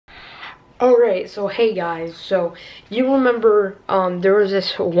Alright, so hey guys, so you remember there was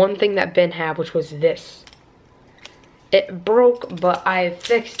this one thing that Ben had, which was this. It broke, but I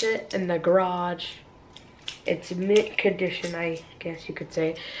fixed it in the garage. It's mint condition, I guess you could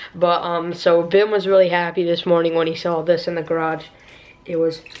say. But so Ben was really happy this morning when he saw this in the garage. It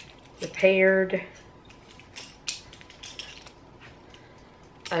was repaired.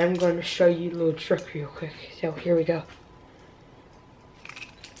 I'm going to show you a little trick real quick. So here we go.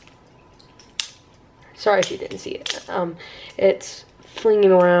 Sorry if you didn't see it. It's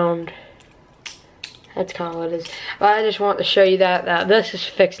flinging around. That's kind of what it is. But I just want to show you that this is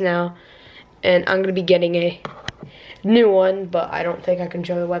fixed now. And I'm going to be getting a new one. But I don't think I can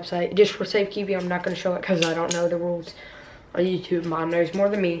show the website. Just for safekeeping, I'm not going to show it because I don't know the rules on YouTube. Mom knows more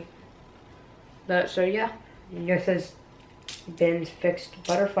than me. But so yeah. This is Ben's fixed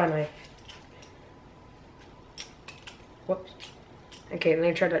butterfly knife. Whoops. Okay, let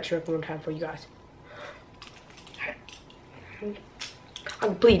me try that trick one more time for you guys. I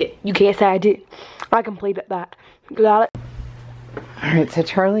completed. You can't say I did. I completed that. Got it? Alright, so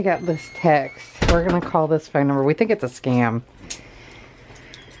Charlie got this text. We're going to call this phone number. We think it's a scam.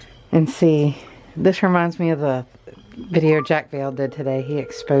 And see, this reminds me of the video Jack Vale did today. He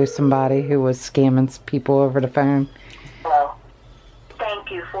exposed somebody who was scamming people over the phone. Hello.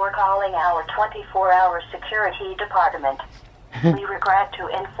 Thank you for calling our 24-hour security department. We regret to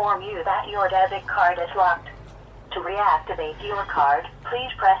inform you that your debit card is locked. To reactivate your card,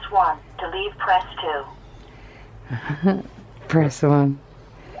 please press 1. To leave, press 2. Press 1.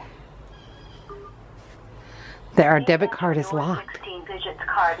 Our debit card is locked. 16 digits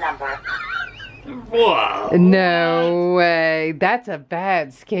card number. Wow. No way. That's a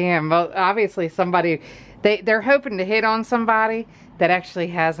bad scam. Well, obviously somebody, they're hoping to hit on somebody that actually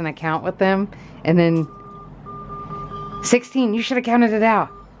has an account with them. And then 16, you should have counted it out.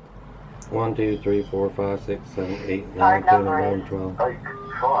 1, 2, 3, 4, 5, 6, 7, 8, 9, Card 10, number 11, is 12. 8,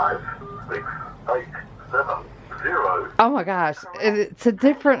 5, 6, 8, 7, 0. Oh my gosh. It's a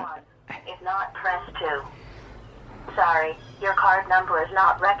different... If not, press 2. Sorry, your card number is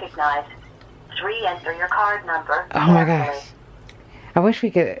not recognized. Re-enter your card number. Oh my gosh. I wish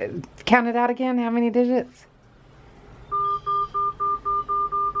we could count it out again. How many digits?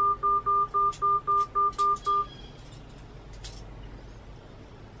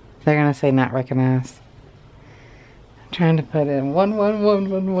 They're gonna say not recognized. I'm trying to put in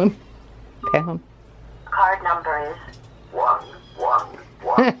 11111 down. Card number is 1, 1,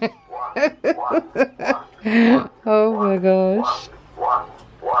 1, 1, 1, 1. Oh my gosh. 1,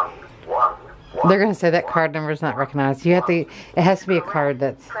 1, 1, 1. They're gonna say that card number is not recognized. You have to. It has to be a card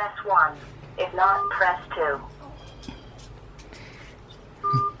that's. press 1. If not, press 2.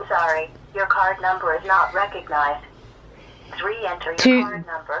 Sorry, your card number is not recognized. Re-enter your card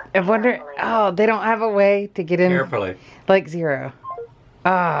number. I wonder. carefully. Oh, they don't have a way to get in. Carefully. Like 0.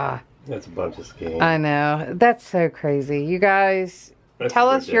 Ah. That's a bunch of scams. I know. That's so crazy. You guys, That's tell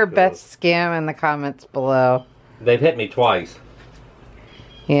us your ridiculous. best scam in the comments below. They've hit me twice.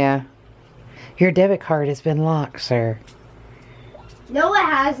 Yeah. Your debit card has been locked, sir. No, it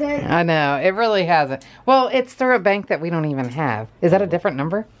hasn't. I know. It really hasn't. Well, it's through a bank that we don't even have. Is that a different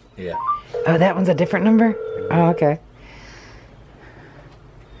number? Yeah. Oh, that one's a different number? Oh, okay.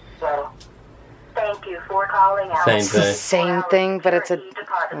 So, thank you for calling our Same It's the thing. same thing, but it's a... security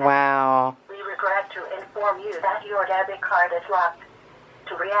department. Wow. We regret to inform you that your debit card is locked.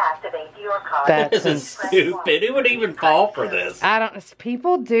 To reactivate your card, That's This is stupid. Who would even fall for this? I don't...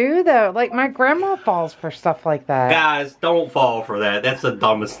 People do, though. Like, my grandma falls for stuff like that. Guys, don't fall for that. That's the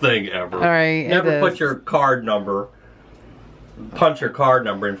dumbest thing ever. All right, Never it put is. your card number, punch your card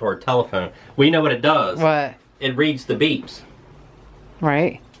number in for a telephone. We know what it does. What? It reads the beeps.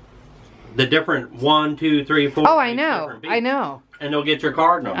 Right? The different 1, 2, 3, 4. Oh, I know. I know. And they'll get your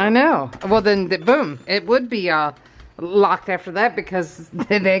card number. I know. Well, then, boom. It would be locked after that because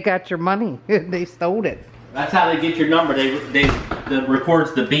they got your money. They stole it. That's how they get your number. They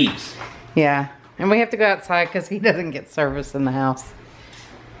records the beeps. Yeah. And we have to go outside because he doesn't get service in the house.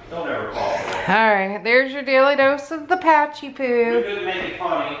 Don't ever fall for that. All right. There's your daily dose of the patchy We poo. couldn't make it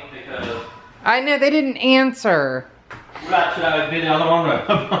funny because I know. They didn't answer. that should have been on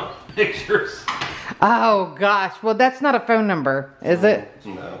the pictures. Oh, gosh. Well, that's not a phone number, is it?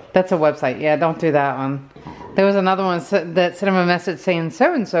 No. That's a website. Yeah, don't do that one. There was another one that sent him a message saying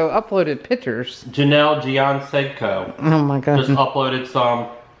so-and-so uploaded pictures. Janelle Giansedco Oh, my gosh. just uploaded some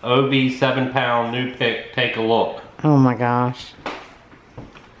OV 7-pound new pic. Take a look. Oh, my gosh.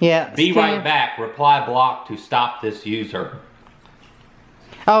 Yeah. Be scam. right back. Reply block to stop this user.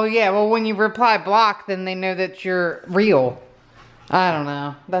 Oh, yeah. Well, when you reply block, then they know that you're real. I don't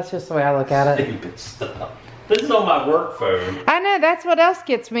know. That's just the way I look at it. Stupid stuff. This is on my work phone. I know, that's what else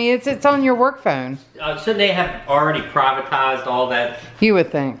gets me. It's on your work phone. Shouldn't they have already privatized all that You would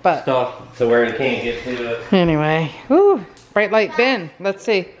think, but stuff to where you can't get to it? anyway. Woo, bright light Ben. Let's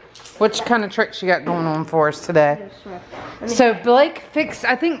see. Which kind of tricks you got going on for us today? So Blake fixed,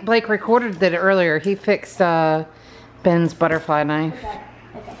 I think Blake recorded it earlier. He fixed Ben's butterfly knife.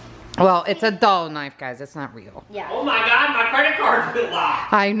 Well, it's a dull knife, guys. It's not real. Yeah. Oh my God, my credit card's been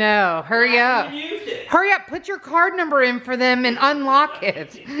locked. I know. Hurry I up. haven't used it. Hurry up. Put your card number in for them and unlock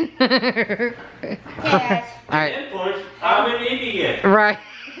it. Yes. All right. Influence, I'm an idiot. Right.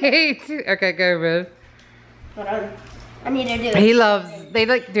 Okay, go, Ben. But I need to do it. He loves, they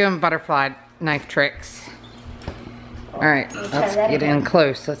like doing butterfly knife tricks. All right, let's get in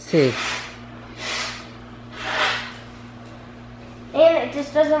close. Let's see. And it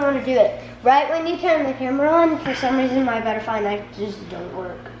just doesn't want to do it. Right when you turn the camera on, for some reason my butterfly knife just don't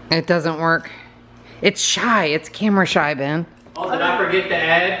work. It doesn't work. It's shy. It's camera shy, Ben. Oh, did I forget to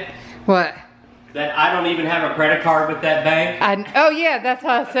add What? that I don't even have a credit card with that bank? Oh yeah, that's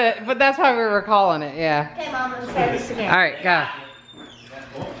how I said, but that's why we were calling it, yeah. Okay, Mom, let's try this again. All right, go.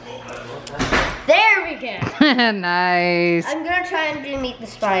 There we go. Nice. I'm gonna try and do Meet the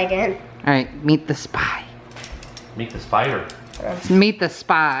Spy again. All right, meet the spy. Meet the spider. Meet the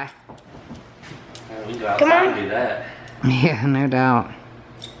spy. We can go outside Come on. and do that. Yeah, no doubt.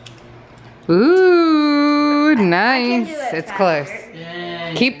 Ooh, nice. do it It's close.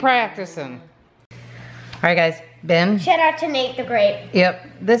 faster. Keep practicing. All right, guys. Ben. Shout out to Nate the Great. Yep.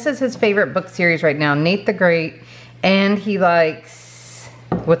 This is his favorite book series right now. Nate the Great. And he likes,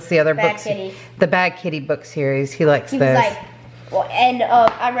 what's the other Bad book? Kitty. The Bad Kitty book series. He likes He those. was like, well, and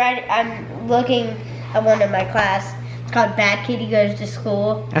I'm looking at one in my class. It's called Bad Kitty Goes to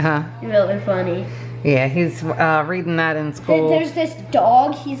School. Uh-huh. Really funny. Yeah, he's reading that in school. There's this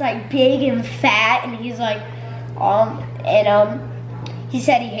dog. He's like big and fat, and he's like, he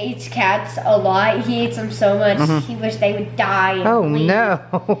said he hates cats a lot. He hates them so much. He wished they would die. And Oh, bleed. no.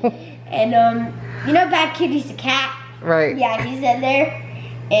 And you know, Bad Kitty's a cat. Right. Yeah, he's in there,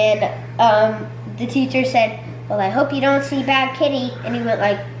 and the teacher said, "Well, I hope you don't see Bad Kitty." And he went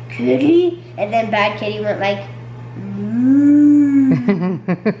like, "Kitty," and then Bad Kitty went like,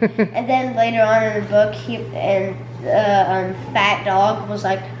 and then later on in the book, Fat Dog was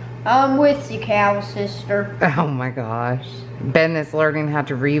like, "I'm with you, cow sister." Oh my gosh. Ben is learning how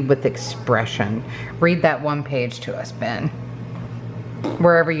to read with expression. Read that one page to us, Ben.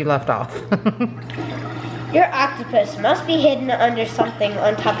 Wherever you left off. Your octopus must be hidden under something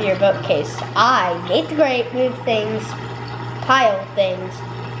on top of your bookcase. I, Nate the Great, move things, pile things,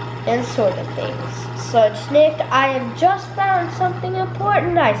 and sort of things. Sludge sniffed. "I have just found something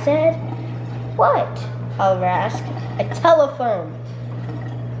important," I said. "What?" Oliver asked. "A telephone."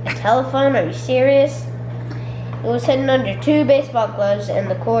 "A telephone? Are you serious?" It was hidden under 2 baseball gloves, and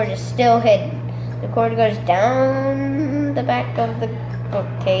the cord is still hidden. The cord goes down the back of the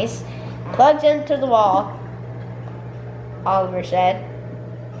bookcase, plugs into the wall, Oliver said.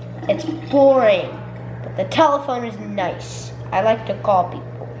 "It's boring, but the telephone is nice. I like to call people."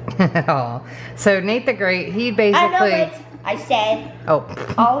 Oh. So Nate the Great, he I know basically... it. I said, Oh.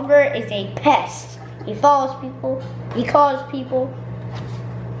 Oliver is a pest. He follows people. He calls people.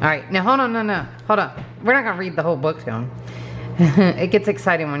 All right. Now, hold on. No. Hold on. We're not going to read the whole book to him. It gets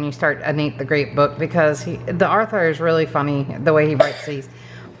exciting when you start a Nate the Great book because the author is really funny the way he writes these.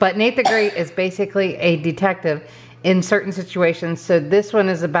 But Nate the Great is basically a detective in certain situations. So this one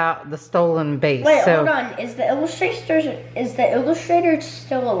is about the stolen base. Wait, so, hold on. Is the illustrator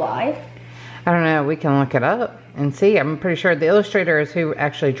still alive? I don't know. We can look it up and see. I'm pretty sure the illustrator is who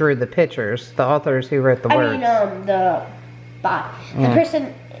actually drew the pictures. The author is who wrote the words. The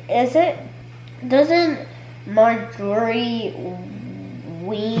person, is it? Doesn't Marjorie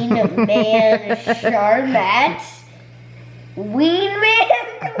Weinman Charmat? Weinman?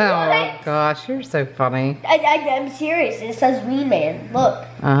 Oh gosh, you're so funny. I'm serious. It says Weinman. Look.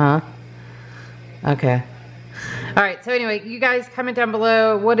 Uh-huh. Okay. All right, so anyway, you guys comment down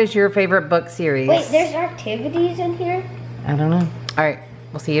below. What is your favorite book series? Wait, there's activities in here? I don't know. All right,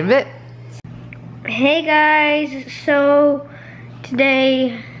 we'll see you in a bit. Hey guys, so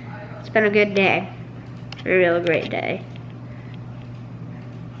today it's been a good day. A real great day.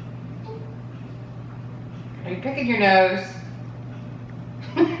 Are you picking your nose?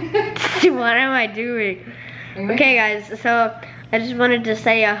 What am I doing? Okay guys, so I just wanted to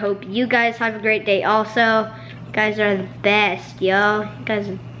say I hope you guys have a great day also. You guys are the best, yo. You guys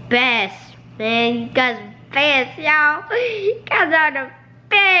are the best, man. You guys are the best, y'all. You guys are the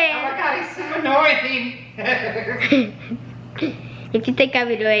best. Oh my god, he's so annoying. If you think I'm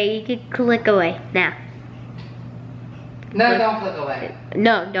annoying, you can click away now. No, don't click away.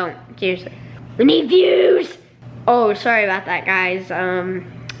 No, don't. Seriously. We need views! Oh, sorry about that, guys.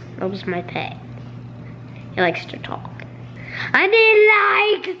 That was my pet. He likes to talk. I need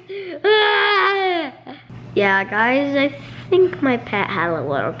likes! Ah! Yeah, guys, I think my pet had a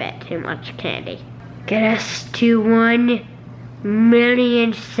little bit too much candy. Get us to 1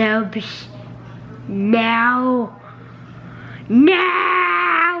 million subs now.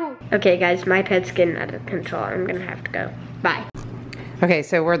 Now! Okay, guys, my pet's getting out of control. I'm gonna have to go. Bye. Okay,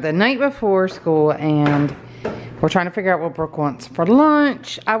 so we're the night before school and we're trying to figure out what Brooke wants for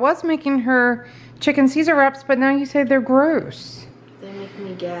lunch. I was making her chicken Caesar wraps, but now you say they're gross. They make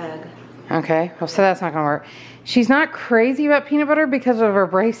me gag. Okay, well, so that's not gonna work. She's not crazy about peanut butter because of her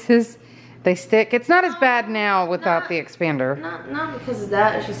braces. They stick. It's not as bad now without the expander. Not because of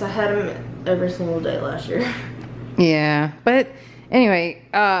that. It's just I had them every single day last year. Yeah, but anyway,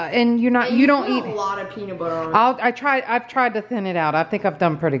 and you don't eat a lot of peanut butter on it. I've tried to thin it out. I think I've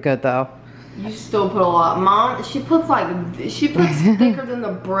done pretty good though. You still put a lot. Mom, she puts thicker than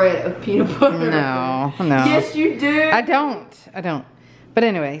the bread of peanut butter. No. Yes, you do. I don't. But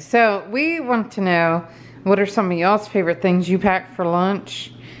anyway, so we want to know what are some of y'all's favorite things you pack for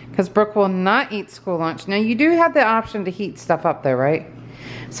lunch? Because Brooke will not eat school lunch. Now you do have the option to heat stuff up though, right?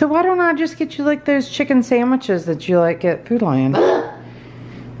 So why don't I just get you like those chicken sandwiches that you like at Food Lion?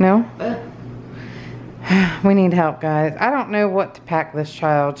 No? We need help, guys. I don't know what to pack this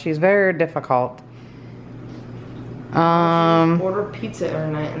child. She's very difficult. Order pizza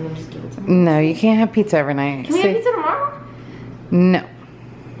every night and then just give it to me. No, you can't have pizza every night. Can we have pizza tomorrow? No.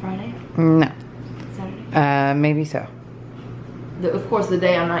 Friday? No. Saturday? Maybe so. Of course, the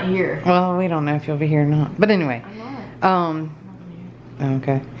day I'm not here. Well, we don't know if you'll be here or not. But anyway. I'm not.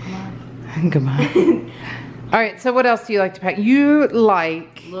 Okay. Goodbye. All right, so what else do you like to pack? You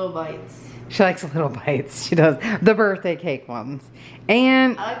like... Little bites. She likes little bites. She does. The birthday cake ones.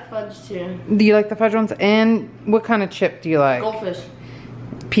 And... I like fudge too. Do you like the fudge ones? And what kind of chip do you like? Goldfish.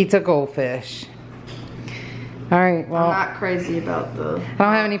 Pizza goldfish. All right, well... I'm not crazy about the... I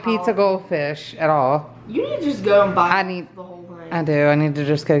don't have any pizza goldfish at all. You need to just go and buy I need the whole thing. I do. I need to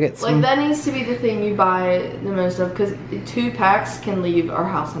just go get some. Like, that needs to be the thing you buy the most of, because 2 packs can leave our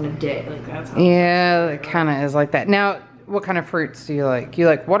house in a day. Like, that's how. Yeah, it kind of is like that. Now, what kind of fruits do you like? You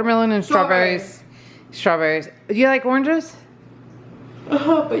like watermelon and strawberries? Strawberries. Do you like oranges?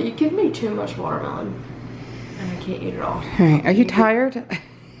 But you give me too much watermelon, and I can't eat it all. All right. Are you tired?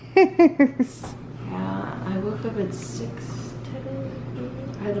 Yeah, I woke up at 6 today.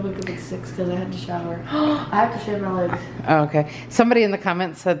 I had to wake up at 6 because I had to shower. I have to shave my legs. Okay. Somebody in the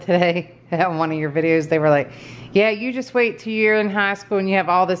comments said today on one of your videos, they were like, yeah, you just wait till you're in high school and you have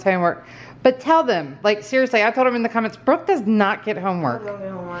all this homework. But tell them, like, seriously, I told them in the comments, Brooke does not get homework.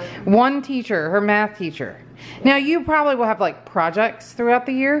 One teacher, her math teacher. Now, you probably will have, like, projects throughout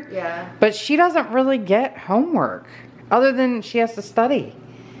the year. Yeah. But she doesn't really get homework other than she has to study.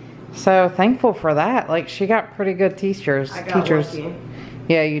 So, thankful for that. Like, she got pretty good teachers. I got lucky.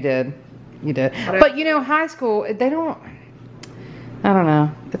 Yeah, you did. You did. But, you know, high school, they don't... I don't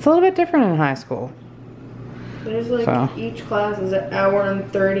know. It's a little bit different in high school. There's like, each class is an hour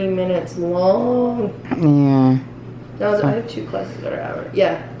and 30 minutes long. Yeah. No, I have 2 classes that are hour.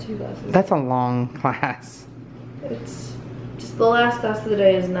 Yeah, 2 classes. That's a long class. It's just the last class of the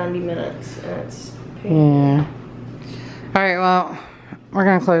day is 90 minutes, and it's painful. Yeah. All right, well, we're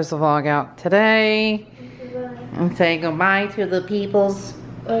going to close the vlog out today and say goodbye to the peoples.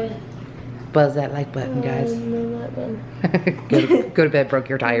 Buzz that like button, guys. No, not button. Go to bed, Brooke.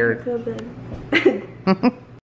 You're tired. Go to bed.